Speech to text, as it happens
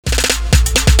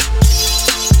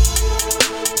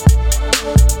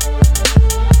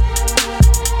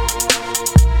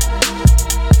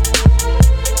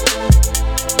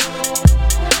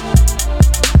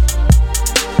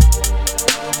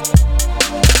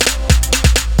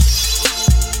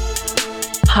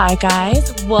Hi,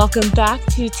 guys. Welcome back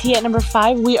to Tea at Number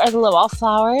 5. We are the Little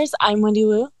Wallflowers. I'm Wendy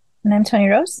Wu. And I'm Tony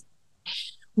Rose.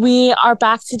 We are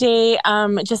back today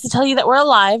just to tell you that we're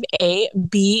alive. A,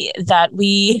 B, that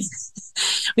we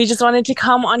we just wanted to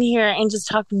come on here and just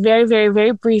talk very, very,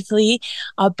 very briefly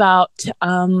about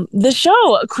the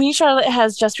show. Queen Charlotte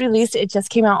has just released. It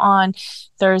just came out on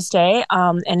Thursday.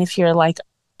 And if you're like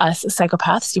us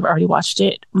psychopaths, you've already watched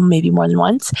it maybe more than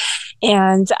once.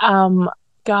 And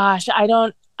gosh,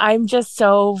 I'm just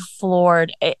so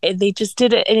floored. They just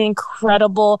did an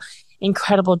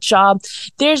incredible job.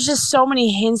 There's just so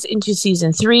many hints into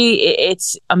season 3.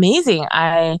 It's amazing.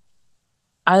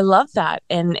 I love that.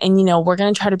 And we're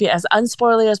going to try to be as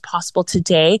unspoilery as possible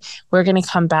today. We're going to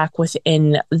come back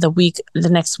within the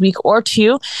next week or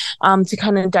two, to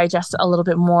kind of digest a little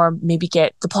bit more, maybe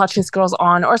get the Plot Twist Girls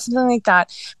on or something like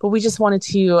that. But we just wanted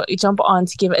to jump on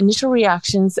to give initial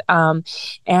reactions. Tony,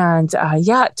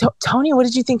 what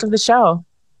did you think of the show?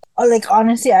 Like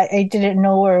honestly, I didn't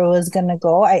know where it was gonna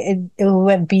go. It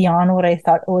went beyond what I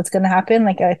thought was gonna happen.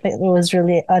 Like I think it was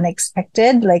really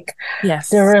unexpected. Like there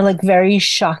Yes. were like very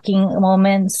shocking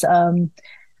moments.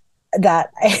 That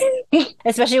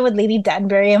especially with Lady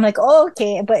Danbury, I'm like, oh,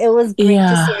 okay. But it was great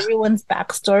to see Yeah. everyone's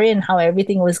backstory and how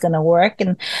everything was gonna work,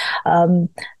 and um,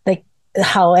 like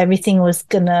how everything was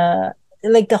gonna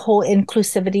like the whole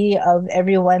inclusivity of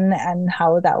everyone and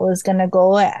how that was gonna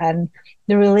go, and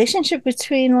the relationship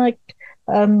between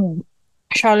um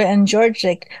Charlotte and George.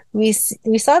 Like we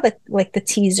saw the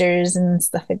teasers and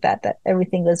stuff like that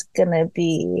everything was gonna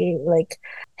be like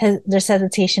there's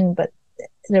hesitation, but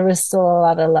there was still a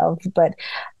lot of love. But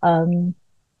um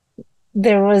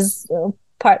there was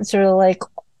parts where like,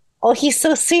 oh, he's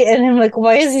so sweet, and I'm like,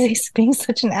 why is he being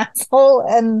such an asshole?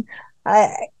 And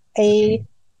I I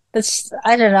that's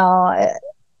I don't know.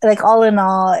 Like all in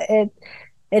all,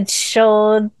 it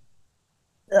showed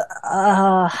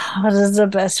what is the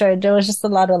best word? There was just a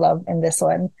lot of love in this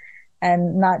one,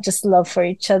 and not just love for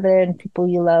each other and people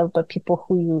you love, but people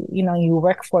who you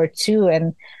work for too,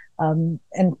 and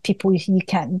people you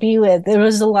can't be with. There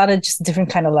was a lot of just different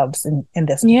kind of loves in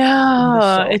this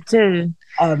Yeah, show. it did.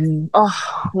 Um,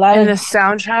 Oh, a lot and the of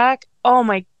soundtrack. Oh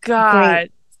my great God.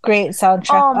 great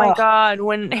soundtrack. Oh my Oh God.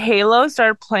 When Halo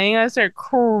started playing, I started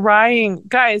crying.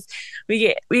 Guys, we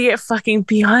get fucking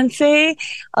Beyonce,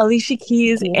 Alicia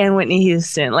Keys, yeah. and Whitney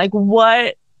Houston. Like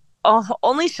what? Oh,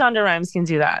 only Shonda Rhimes can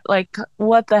do that. Like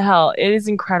what the hell? It is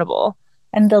incredible.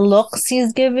 And the looks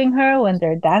he's giving her when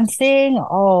they're dancing.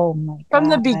 Oh my God. From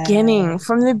the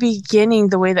beginning,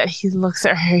 the way that he looks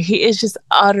at her, he is just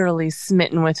utterly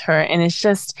smitten with her. And it's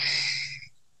just,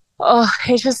 oh,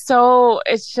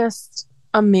 it's just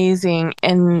amazing.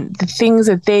 And the things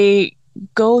that they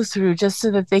go through just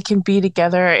so that they can be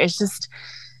together, it's just,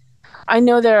 I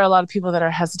know there are a lot of people that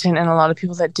are hesitant and a lot of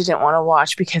people that didn't want to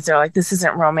watch because they're like, this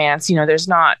isn't romance. There's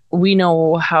not, we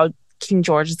know how King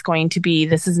George is going to be.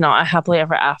 This is not a happily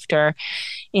ever after.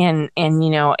 And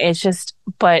it's just,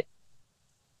 but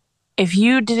if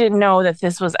you didn't know that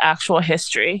this was actual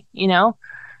history,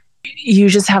 you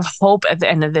just have hope at the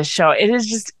end of this show. It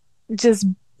is just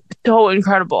so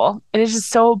incredible. It is just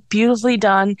so beautifully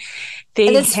done. And They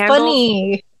it's handle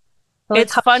funny, like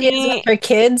it's how she is with funny. her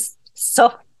kids.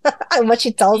 So what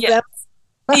she tells Yeah,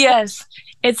 them. yes.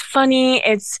 It's funny.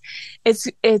 It's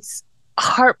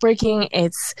heartbreaking.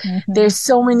 Mhm. There's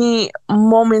so many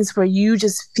moments where you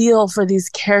just feel for these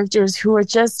characters who are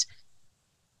just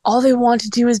all they want to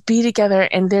do is be together,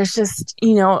 and there's just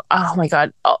oh my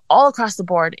God, all across the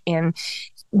board. And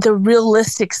the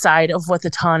realistic side of what the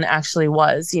ton actually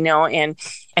was,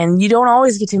 and you don't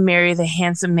always get to marry the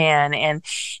handsome man,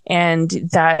 and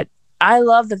that I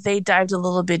love that they dived a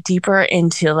little bit deeper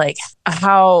into like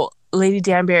how Lady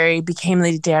Danbury became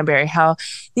Lady Danbury, how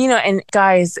and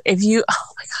guys, if you oh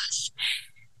my gosh,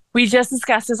 we just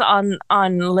discussed this on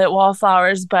Lit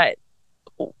Wallflowers, but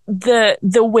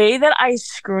the way that I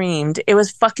screamed, it was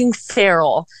fucking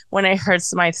feral when I heard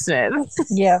Smythe Smith.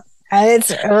 Yeah. And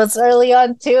it was early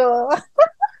on too.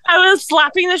 I was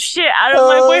slapping the shit out of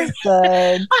my So boyfriend.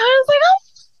 good. I was like, oh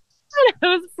my God.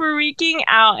 I was freaking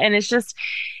out. And it's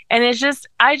just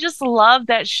I just love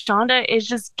that Shonda is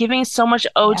just giving so much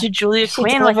ode Yeah. to Julia She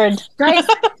Quinn. Like, delivered. guys,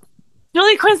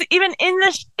 Julia Quinn's even in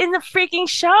the freaking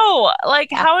show.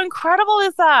 Like, Yeah. how incredible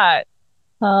is that?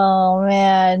 Oh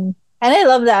man. And I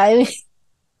love that. I mean,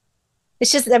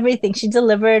 it's just everything. She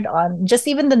delivered on just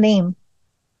even the name,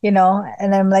 and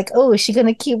I'm like, oh, is she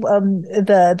gonna keep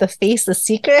the face a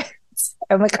secret?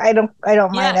 I'm like, I don't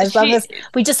mind Yeah, as long as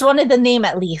we just wanted the name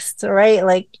at least, right?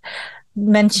 Like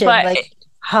mentioned, but like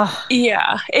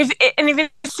Yeah, if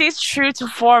it stays true to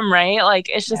form, right? Like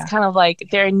it's just Yeah. kind of like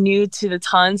they're new to the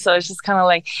ton, so it's just kind of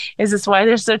like, is this why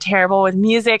they're so terrible with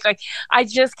music? Like I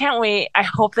just can't wait. I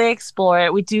hope they explore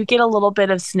it. We do get a little bit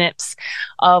of snips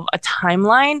of a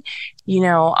timeline.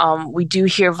 We do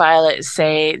hear Violet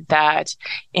say that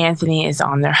Anthony is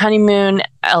on their honeymoon.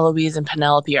 Eloise and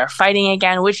Penelope are fighting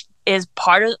again, which is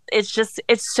part of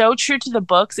it's so true to the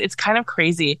books. It's kind of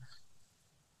crazy.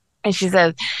 And she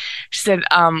said,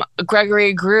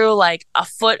 Gregory grew like a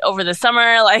foot over the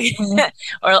summer, like, Mhm.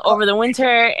 or over the winter.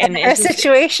 And And her it's just,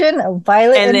 situation,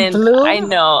 Violet and in then Bloom.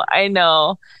 I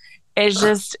know. It's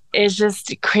just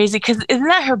crazy. Cause isn't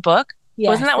that her book?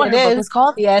 Wasn't Yes, that what it her book is. was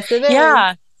called? Yes, it is.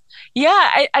 Yeah.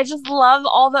 Yeah. I just love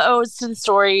all the odes to the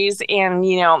stories. And,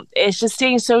 it's just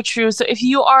staying so true. So if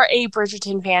you are a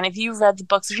Bridgerton fan, if you've read the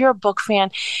books, if you're a book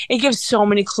fan, it gives so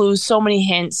many clues, so many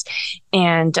hints.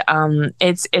 And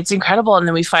it's incredible. And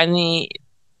then we finally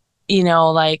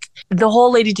like the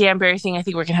whole Lady Danbury thing, I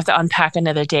think we're gonna have to unpack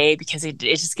another day because it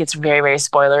just gets very, very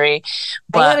spoilery. I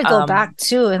But gotta go back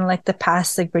too in like the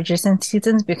past like Bridgerton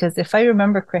seasons because if I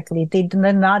remember correctly, they did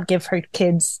not give her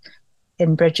kids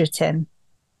in Bridgerton.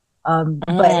 But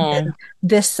mm, then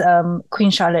this Queen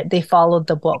Charlotte, they followed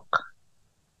the book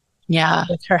yeah,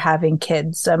 with her having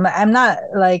kids. So I'm not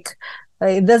like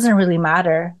it doesn't really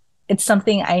matter. It's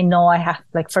something I know I have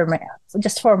like for my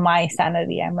just for my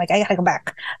sanity. I'm like I gotta go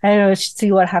back. I don't know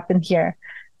see what happened here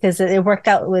because it worked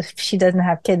out with she doesn't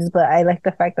have kids, but I like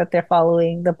the fact that they're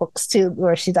following the books too,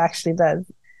 where she actually does.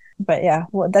 But yeah,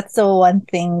 well, that's the one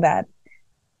thing that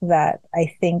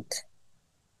I think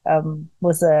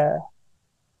was a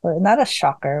well, not a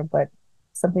shocker, but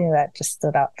something that just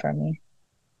stood out for me.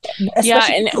 yeah,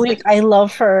 Especially and because like I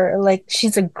love her, like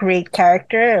she's a great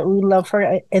character. We love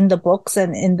her in the books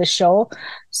and in the show.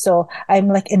 So I'm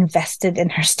like invested in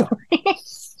her story.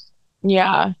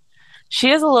 yeah, she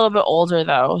is a little bit older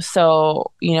though,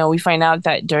 so we find out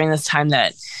that during this time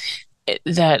that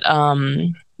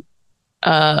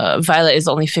Violet is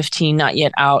only 15, not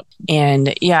yet out,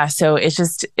 and yeah, so it's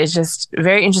just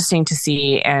very interesting to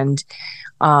see. And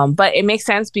but it makes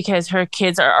sense because her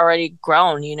kids are already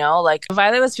grown, like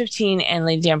Violet was 15 and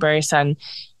Lady Danbury's son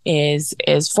is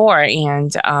 4.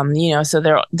 And so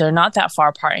they're not that far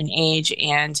apart in age.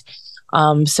 And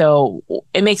so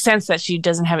it makes sense that she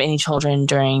doesn't have any children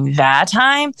during that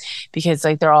time because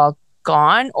like they're all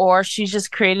gone, or she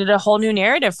just created a whole new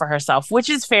narrative for herself, which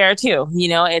is fair too.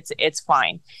 It's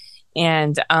fine.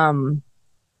 And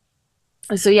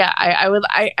so yeah,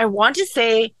 I want to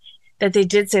say that they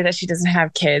did say that she doesn't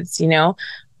have kids,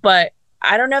 but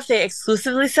I don't know if they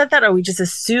exclusively said that or we just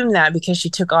assume that because she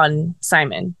took on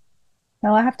Simon.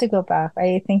 No, I have to go back.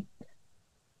 I think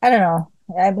I don't know.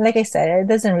 Like I said, it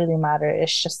doesn't really matter.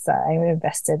 It's just that I'm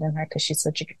invested in her because she's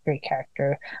such a great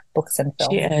character, books and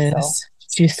She film. So is.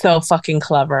 She's so fucking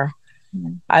clever.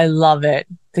 mm. I love it.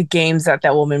 The games that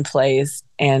woman plays,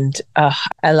 and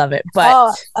I love it. But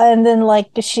Oh, and then like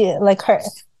she like her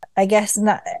I guess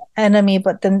not enemy,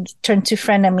 but then turned to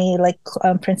frenemy, like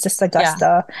Princess yeah,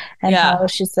 Augusta, and yeah, how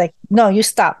she's like, no, you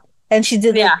stop. And she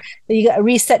did like, yeah. you got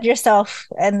reset yourself.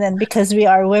 And then because we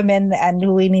are women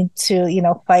and we need to,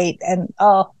 fight. And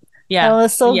oh, that Yeah.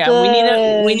 was so Yeah, we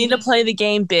need to good. play the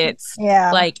game bits.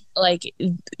 Yeah. Like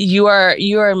you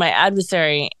are my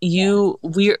adversary. Yeah.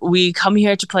 We come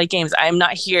here to play games. I am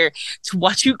not here to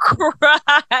watch you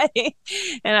cry.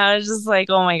 And I was just like,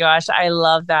 "Oh my gosh, I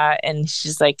love that." And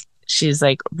she's like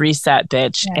reset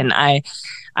bitch. Yeah. And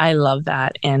I love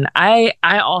that. And I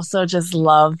also just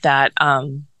love that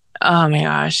oh my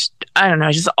gosh. I don't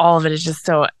know, just all of it is just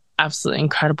so absolutely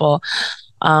incredible.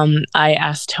 I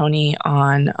asked Tony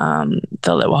on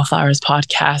the Lit Wallflowers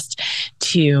podcast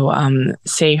to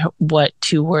say what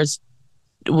 2 words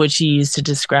would she use to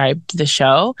describe the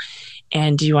show.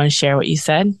 And do you want to share what you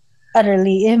said?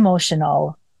 Utterly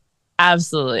emotional.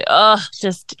 Absolutely. Oh,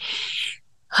 just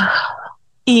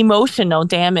emotional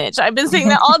damage. I've been saying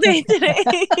that all day today.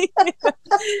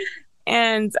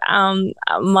 And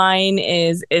mine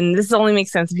is, and this only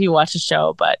makes sense if you watch the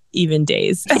show, but even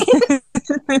days.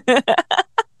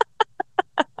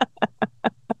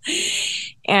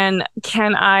 And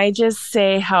can I just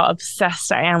say how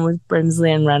obsessed I am with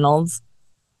Brimsley and Reynolds?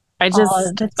 I Oh,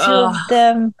 just, the two of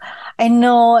them. I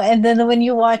know. And then when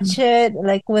you watch it,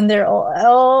 like when they're all,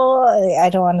 oh, I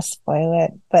don't want to spoil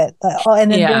it, but oh,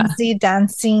 and then yeah, Brimsley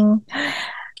dancing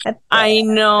at the, I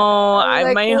know.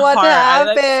 like My what heart, I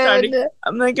like started, happened?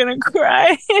 I'm like gonna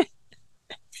cry.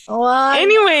 What?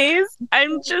 Anyways,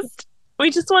 I'm just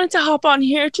we just wanted to hop on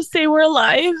here to say we're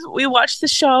alive. We watched the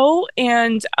show,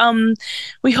 and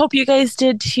we hope you guys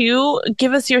did too.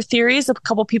 Give us your theories. A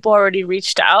couple people already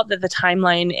reached out that the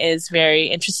timeline is very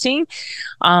interesting,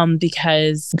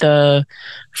 because the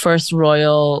first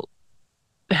royal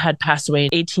had passed away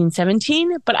in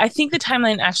 1817, but I think the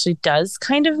timeline actually does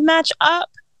kind of match up.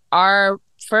 Our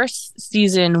first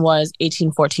season was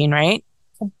 1814, right?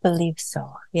 I believe so.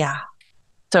 Yeah.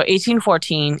 So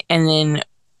 1814, and then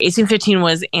 1815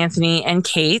 was Anthony and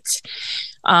Kate.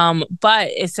 But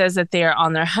it says that they are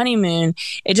on their honeymoon.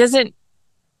 It doesn't,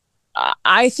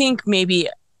 I think maybe,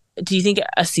 do you think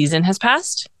a season has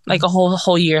passed? Like a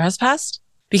whole year has passed?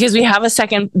 Because we have a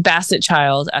second Bassett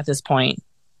child at this point.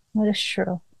 That is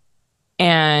true.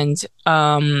 And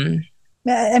I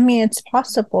mean, it's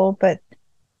possible, but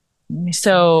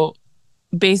so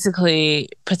basically,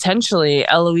 potentially,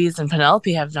 Eloise and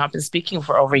Penelope have not been speaking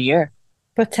for over a year.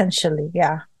 potentially,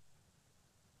 yeah.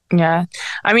 Yeah.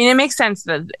 I mean, it makes sense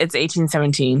that it's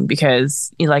 1817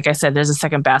 because, like I said, there's a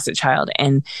second Bassett child.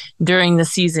 And during the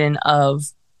season of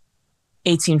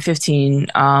 1815,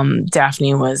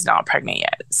 Daphne was not pregnant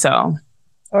yet. So,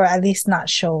 Or at least not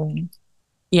showing.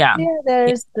 yeah. Yeah,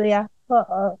 there's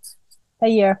a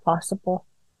year possible.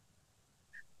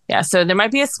 Yeah. So there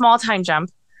might be a small time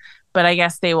jump, but I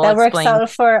guess they will That works explain. out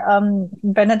for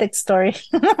Benedict's story.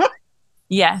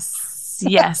 Yes.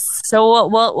 Yes. So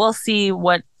we'll see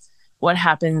what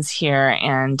happens here.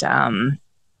 And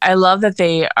I love that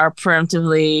they are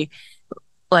preemptively,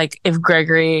 like, if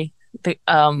Gregory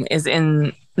is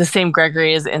in the same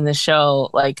Gregory is in the show,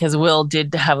 like, because Will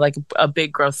did have like a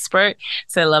big growth spurt.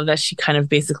 So I love that she kind of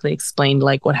basically explained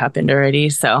like what happened already.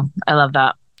 So I love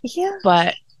that. Yeah.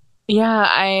 But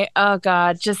yeah, oh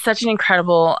God, just such an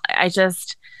incredible,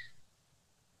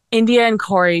 India and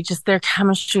Corey, just their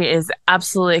chemistry is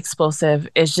absolutely explosive.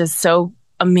 It's just so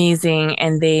amazing.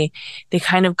 And they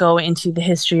kind of go into the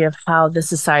history of how the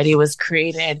society was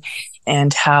created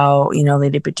and how,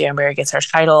 Lady Danbury gets her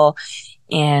title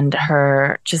and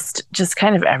her just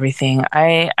kind of everything.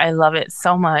 I love it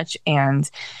so much. And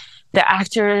the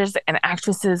actors and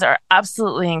actresses are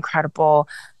absolutely incredible.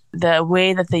 The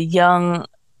way that the young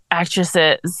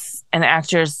actresses and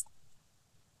actors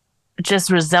just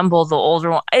resemble the older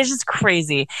one, it's just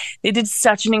crazy. They did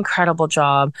such an incredible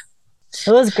job.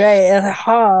 It was great. It was like,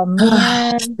 oh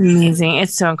man, amazing!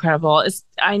 It's so incredible.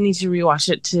 I need to rewatch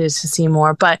it to see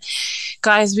more. But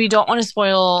guys, we don't want to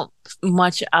spoil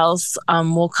much else.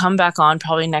 We'll come back on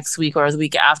probably next week or the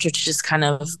week after to just kind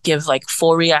of give like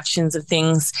full reactions of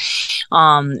things,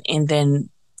 and then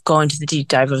go into the deep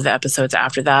dive of the episodes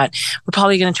after that. We're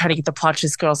probably going to try to get the Plot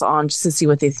Twist girls on just to see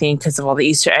what they think because of all the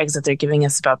Easter eggs that they're giving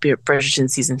us about Bridgerton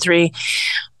season 3.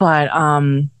 But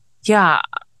yeah,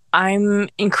 I'm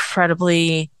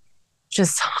incredibly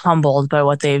just humbled by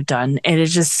what they've done. It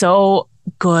is just so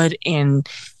good, and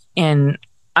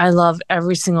I love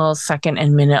every single second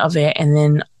and minute of it. And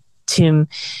then to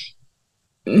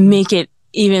make it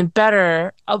even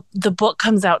better, the book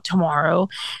comes out tomorrow.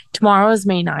 Tomorrow is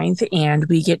May 9th, and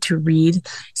we get to read.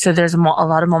 So there's a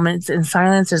lot of moments in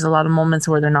silence. There's a lot of moments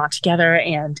where they're not together,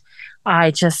 and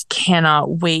I just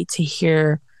cannot wait to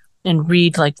hear and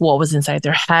read like what was inside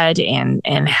their head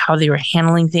and how they were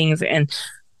handling things. And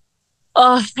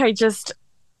it's just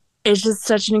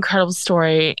such an incredible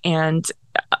story. And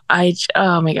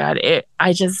oh my God,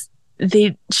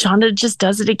 Shonda just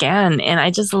does it again. And I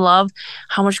just love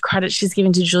how much credit she's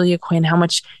given to Julia Quinn, how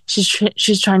much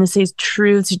she's trying to say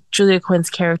true to Julia Quinn's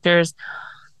characters.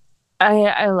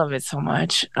 I love it so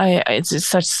much. It's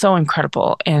just so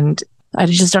incredible. And I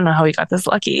just don't know how we got this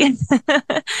lucky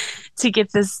to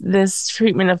get this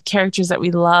treatment of characters that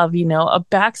we love, a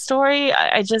backstory.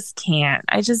 I just can't.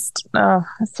 It's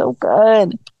so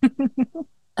good.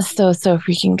 So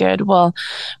freaking good. Well,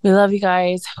 we love you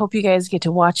guys. Hope you guys get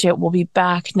to watch it. We'll be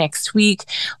back next week.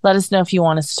 Let us know if you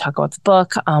want us to talk about the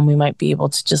book. We might be able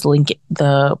to just link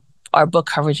our book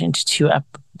coverage into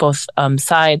both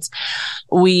sides.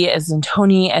 We, as in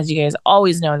Tony, as you guys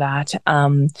always know that.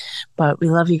 But we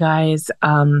love you guys.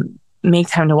 Make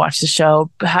time to watch the show.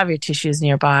 Have your tissues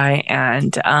nearby,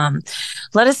 and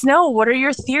let us know, what are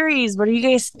your theories? What are you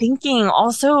guys thinking?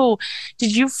 Also,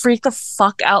 did you freak the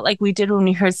fuck out like we did when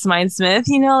we heard Smythe Smith?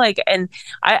 And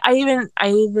I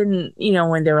even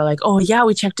when they were like, oh yeah,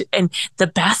 we checked it and the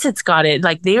Bassetts got it.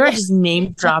 Like they were just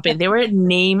name dropping. They're like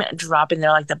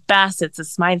the Bassetts, the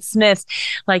Smythe Smiths.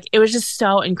 Like it was just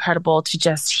so incredible to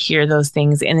just hear those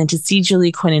things, and then to see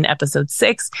Julie Quinn in episode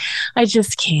 6. I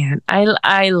just can't.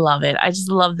 I love it. I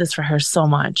just love this for her so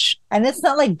much. And it's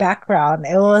not like background.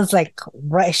 It was like,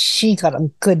 right, she got a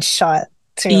good shot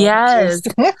too. Yes.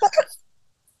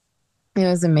 It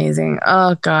was amazing.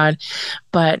 Oh God.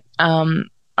 But all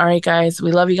right, guys,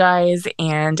 we love you guys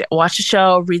and watch the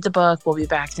show, read the book. We'll be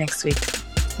back next week.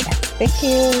 Yes, thank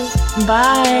you.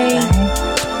 Bye. Bye.